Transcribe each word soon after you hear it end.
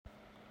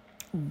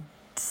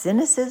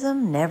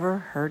Cynicism never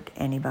hurt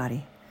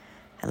anybody.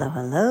 Hello,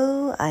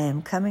 hello. I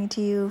am coming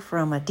to you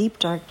from a deep,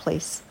 dark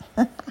place.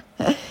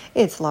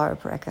 It's Laura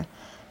Pareca.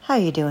 How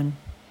you doing?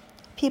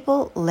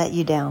 People let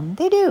you down.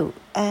 They do.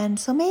 And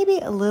so maybe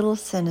a little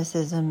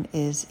cynicism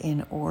is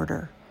in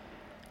order.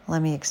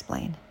 Let me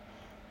explain.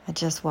 I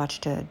just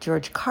watched a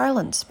George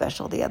Carlin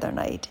special the other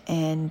night,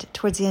 and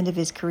towards the end of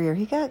his career,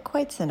 he got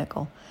quite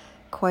cynical.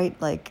 Quite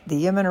like the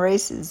human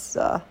race is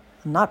I'm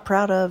not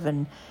proud of,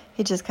 and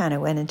he just kind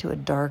of went into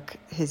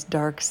his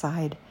dark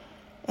side.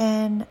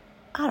 And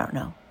I don't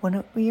know,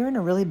 when you're in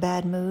a really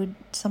bad mood,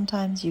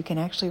 sometimes you can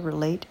actually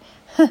relate.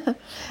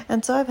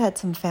 And so I've had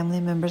some family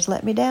members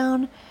let me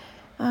down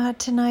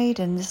tonight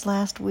and this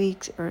last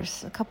week or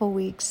a couple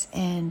weeks,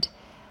 and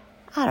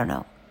I don't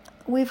know.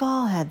 We've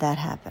all had that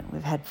happen.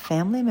 We've had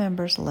family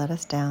members let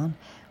us down.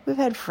 We've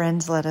had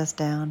friends let us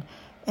down.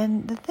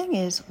 And the thing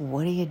is,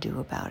 what do you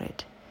do about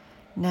it?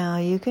 Now,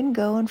 you can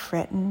go and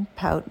fret and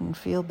pout and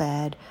feel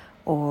bad,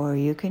 or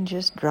you can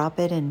just drop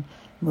it and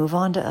move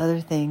on to other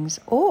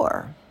things,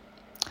 or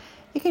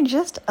you can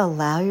just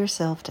allow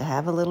yourself to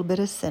have a little bit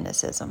of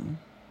cynicism.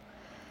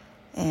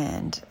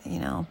 And,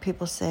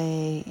 people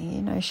say,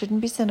 you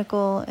shouldn't be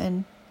cynical,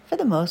 and for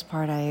the most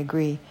part, I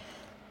agree.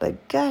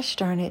 But gosh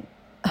darn it,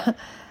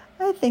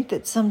 I think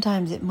that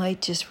sometimes it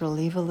might just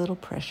relieve a little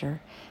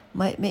pressure,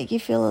 might make you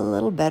feel a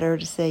little better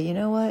to say, you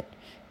know what,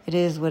 it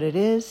is what it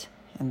is.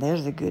 And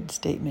there's a good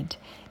statement.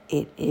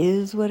 It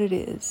is what it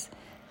is.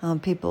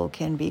 People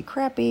can be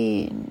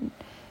crappy and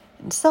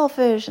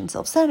selfish and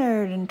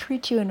self-centered and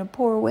treat you in a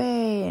poor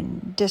way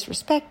and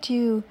disrespect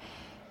you.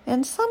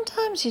 And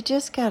sometimes you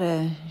just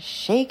gotta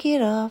shake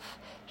it off.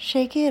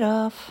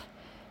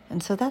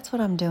 And so that's what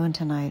I'm doing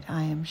tonight.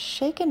 I am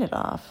shaking it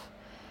off.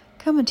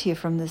 Coming to you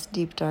from this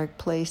deep, dark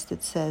place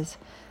that says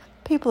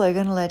people are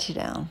gonna let you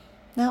down.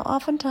 Now,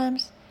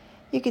 oftentimes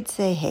you could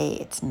say, hey,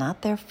 it's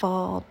not their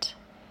fault.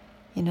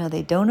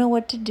 They don't know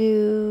what to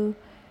do.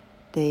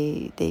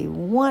 They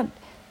want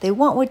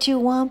what you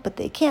want, but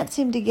they can't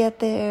seem to get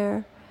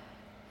there.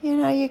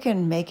 You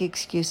can make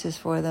excuses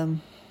for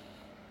them.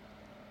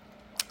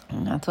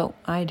 And that's what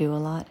I do a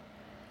lot.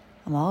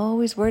 I'm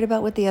always worried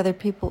about what the other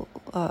people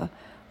are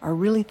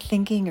really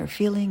thinking or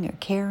feeling or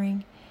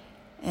caring.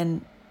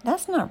 And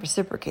that's not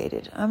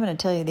reciprocated. I'm going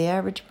to tell you, the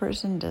average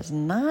person does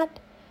not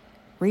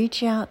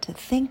reach out to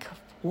think of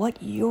what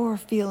you're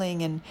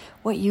feeling and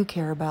what you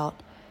care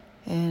about.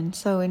 And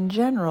so in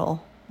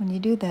general, when you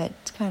do that,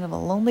 it's kind of a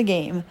lonely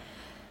game.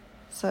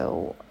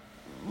 So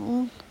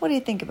what do you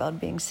think about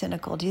being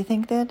cynical? Do you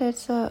think that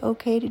it's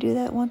okay to do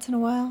that once in a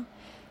while?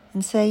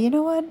 And say, you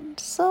know what,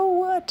 so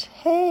what?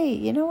 Hey,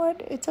 you know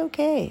what, it's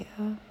okay.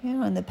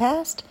 In the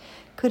past,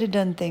 could have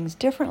done things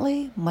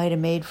differently, might have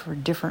made for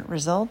different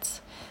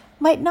results,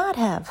 might not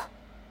have.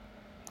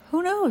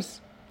 Who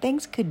knows?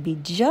 Things could be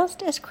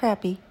just as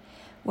crappy,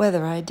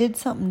 whether I did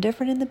something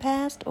different in the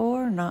past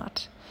or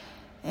not.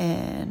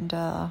 And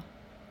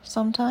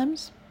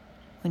sometimes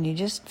when you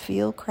just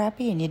feel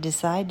crappy and you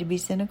decide to be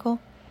cynical,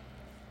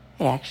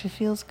 it actually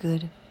feels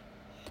good.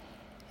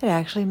 It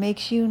actually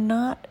makes you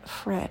not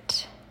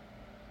fret.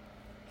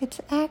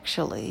 It's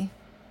actually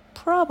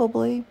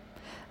probably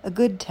a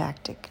good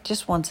tactic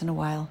just once in a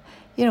while.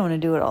 You don't want to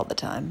do it all the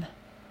time.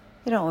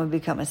 You don't want to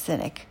become a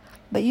cynic.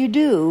 But you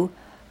do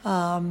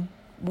want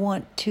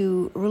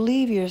to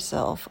relieve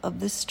yourself of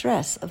the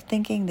stress of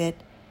thinking that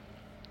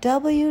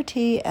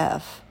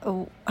WTF,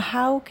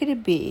 how could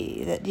it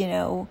be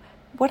that,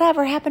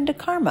 whatever happened to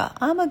karma?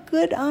 I'm a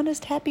good,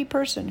 honest, happy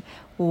person.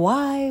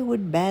 Why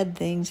would bad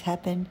things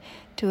happen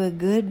to a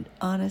good,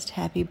 honest,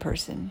 happy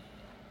person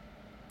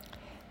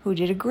who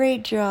did a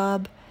great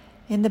job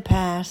in the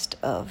past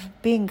of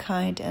being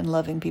kind and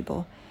loving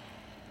people?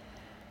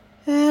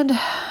 And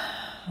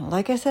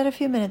like I said a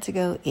few minutes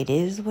ago, it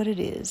is what it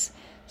is.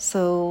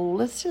 So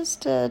let's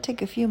just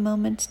take a few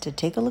moments to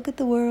take a look at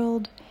the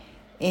world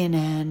in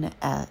an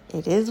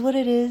it is what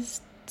it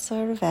is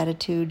sort of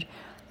attitude.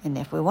 And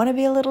if we want to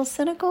be a little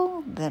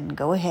cynical, then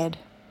go ahead.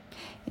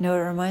 You know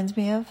what it reminds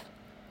me of?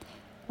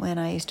 When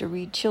I used to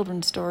read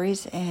children's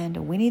stories,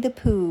 and Winnie the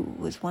Pooh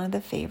was one of the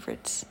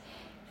favorites.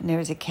 And there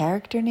was a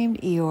character named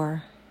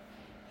Eeyore.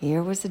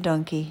 Eeyore was the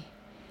donkey.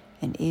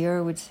 And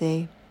Eeyore would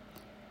say,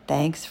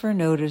 "Thanks for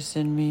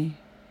noticing me.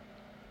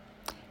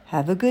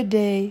 Have a good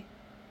day,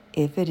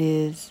 if it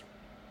is,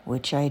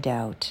 which I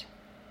doubt."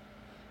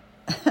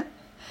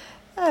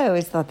 I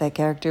always thought that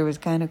character was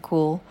kind of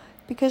cool,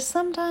 because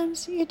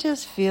sometimes you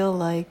just feel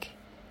like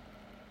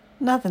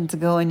nothing's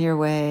going your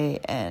way,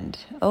 and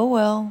oh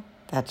well,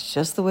 that's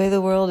just the way the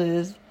world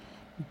is.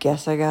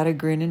 Guess I gotta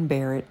grin and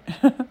bear it.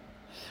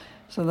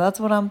 So that's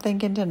what I'm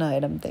thinking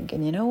tonight. I'm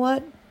thinking, you know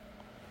what?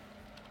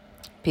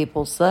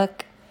 People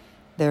suck.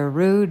 They're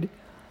rude.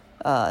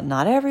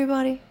 Not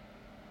everybody.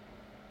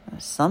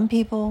 Some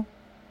people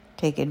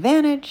take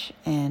advantage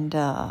and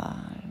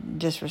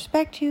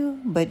disrespect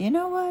you, but you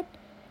know what?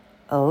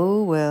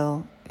 Oh,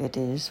 well, it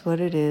is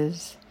what it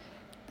is.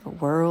 The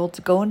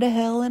world's going to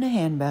hell in a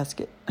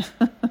handbasket.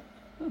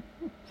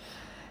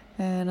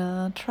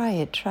 And try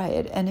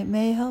it, and it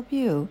may help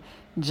you,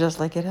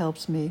 just like it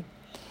helps me.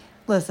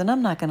 Listen,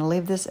 I'm not going to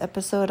leave this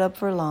episode up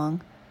for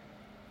long,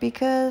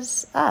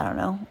 because, I don't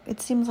know,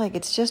 it seems like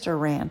it's just a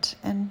rant,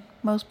 and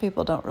most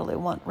people don't really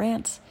want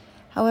rants.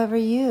 However,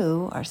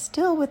 you are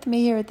still with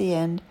me here at the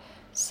end,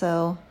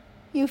 so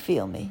you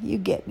feel me, you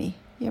get me,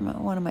 you're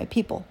one of my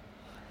people.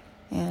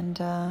 And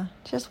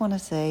just want to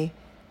say,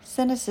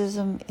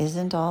 cynicism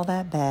isn't all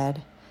that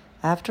bad.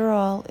 After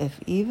all, if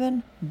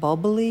even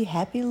bubbly,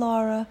 happy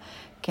Laura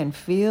can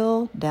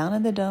feel down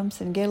in the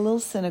dumps and get a little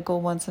cynical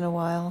once in a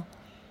while,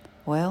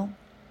 well,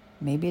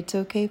 maybe it's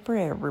okay for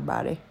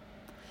everybody.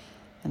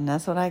 And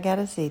that's what I got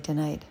to say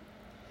tonight.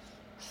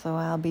 So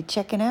I'll be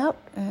checking out,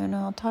 and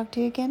I'll talk to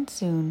you again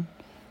soon.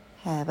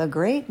 Have a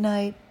great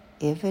night,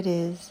 if it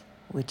is,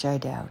 which I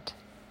doubt.